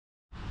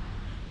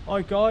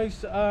Hi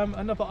guys,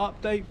 another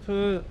update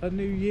for a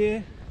new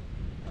year.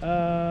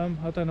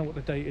 I don't know what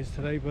the date is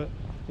today, but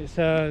it's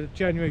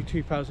January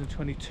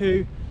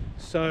 2022.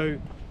 So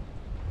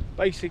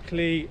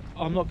basically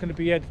I'm not going to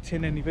be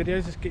editing any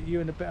videos. Let's get you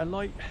in a better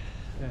light.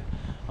 Yeah.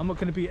 I'm not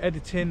going to be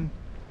editing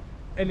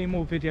any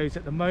more videos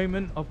at the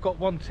moment. I've got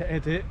one to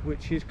edit,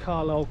 which is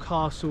Carlisle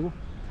Castle,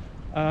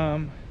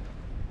 but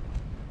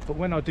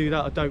when I do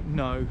that I don't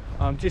know.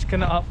 I'm just going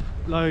to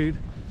upload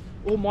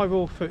all my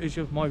raw footage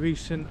of my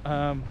recent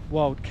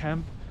wild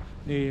camp,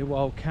 near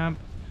wild camp,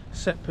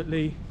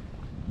 separately,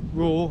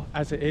 raw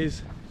as it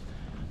is,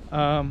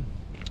 and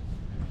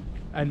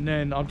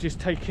then I'm just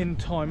taking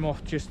time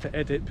off just to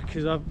edit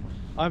because I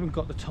haven't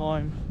got the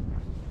time.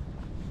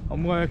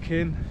 I'm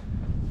working,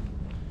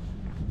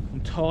 I'm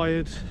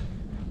tired.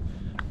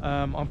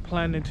 I'm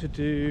planning to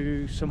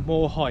do some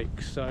more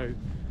hikes, so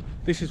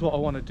this is what I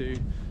want to do.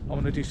 I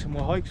want to do some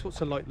more hikes. What's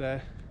the light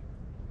there?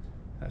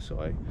 That's all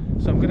right.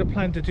 So I'm going to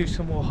plan to do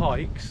some more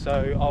hikes,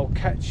 so I'll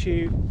catch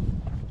you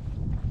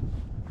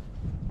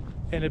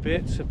in a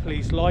bit. So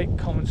please like,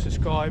 comment,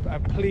 subscribe,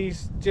 and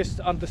please just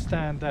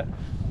understand that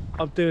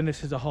I'm doing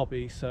this as a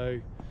hobby,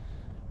 so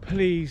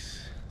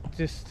please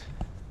just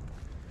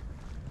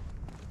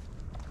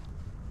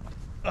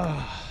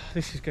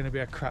this is going to be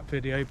a crap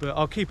video, but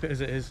I'll keep it as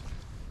it is.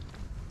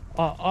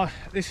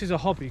 This is a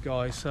hobby,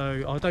 guys,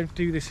 so I don't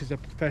do this as a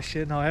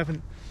profession.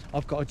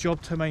 I've got a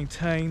job to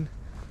maintain.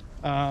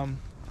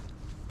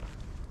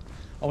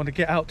 I want to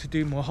get out to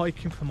do more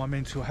hiking for my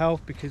mental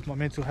health because my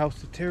mental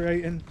health's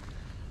deteriorating.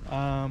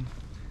 I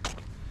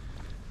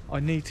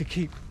need to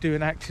keep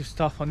doing active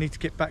stuff. I need to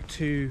get back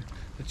to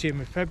the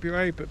gym in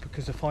February, but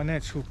because of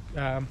financial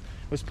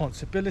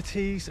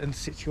responsibilities and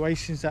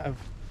situations that have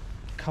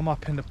come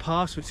up in the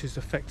past which has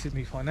affected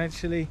me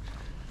financially,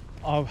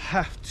 I'll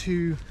have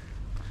to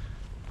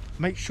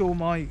make sure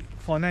my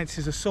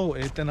finances are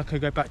sorted, then I can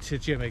go back to the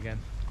gym again.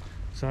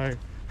 So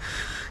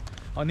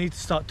I need to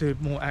start doing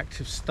more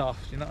active stuff,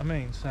 you know what I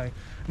mean? So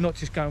not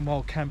just going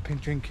wild camping,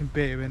 drinking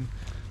beer and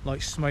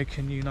like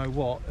smoking you know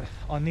what.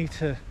 I need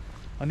to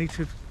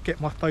get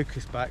my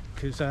focus back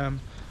because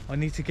I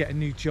need to get a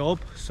new job.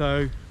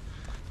 So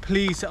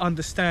please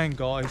understand,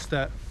 guys,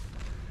 that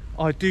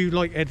I do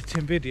like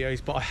editing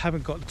videos, but I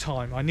haven't got the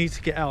time. I need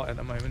to get out at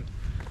the moment,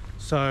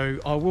 so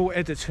I will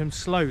edit them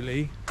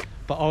slowly,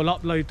 but I'll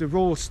upload the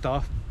raw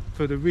stuff.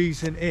 For the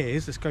reason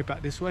is, let's go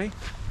back this way,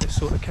 let's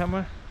sort the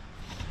camera.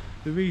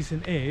 The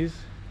reason is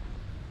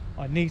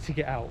I need to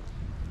get out.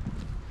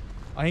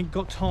 I ain't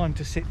got time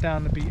to sit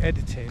down and be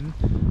editing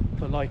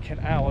for like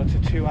an hour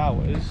to 2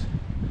 hours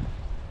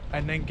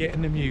and then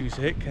getting the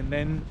music and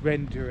then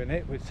rendering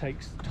it, which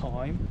takes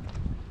time,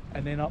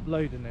 and then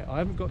uploading it. I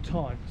haven't got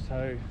time,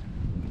 so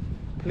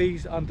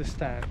please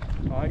understand.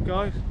 Alright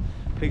guys,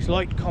 please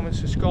like, comment,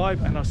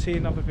 subscribe, and I'll see you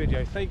in another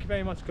video. Thank you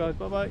very much guys,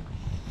 bye bye.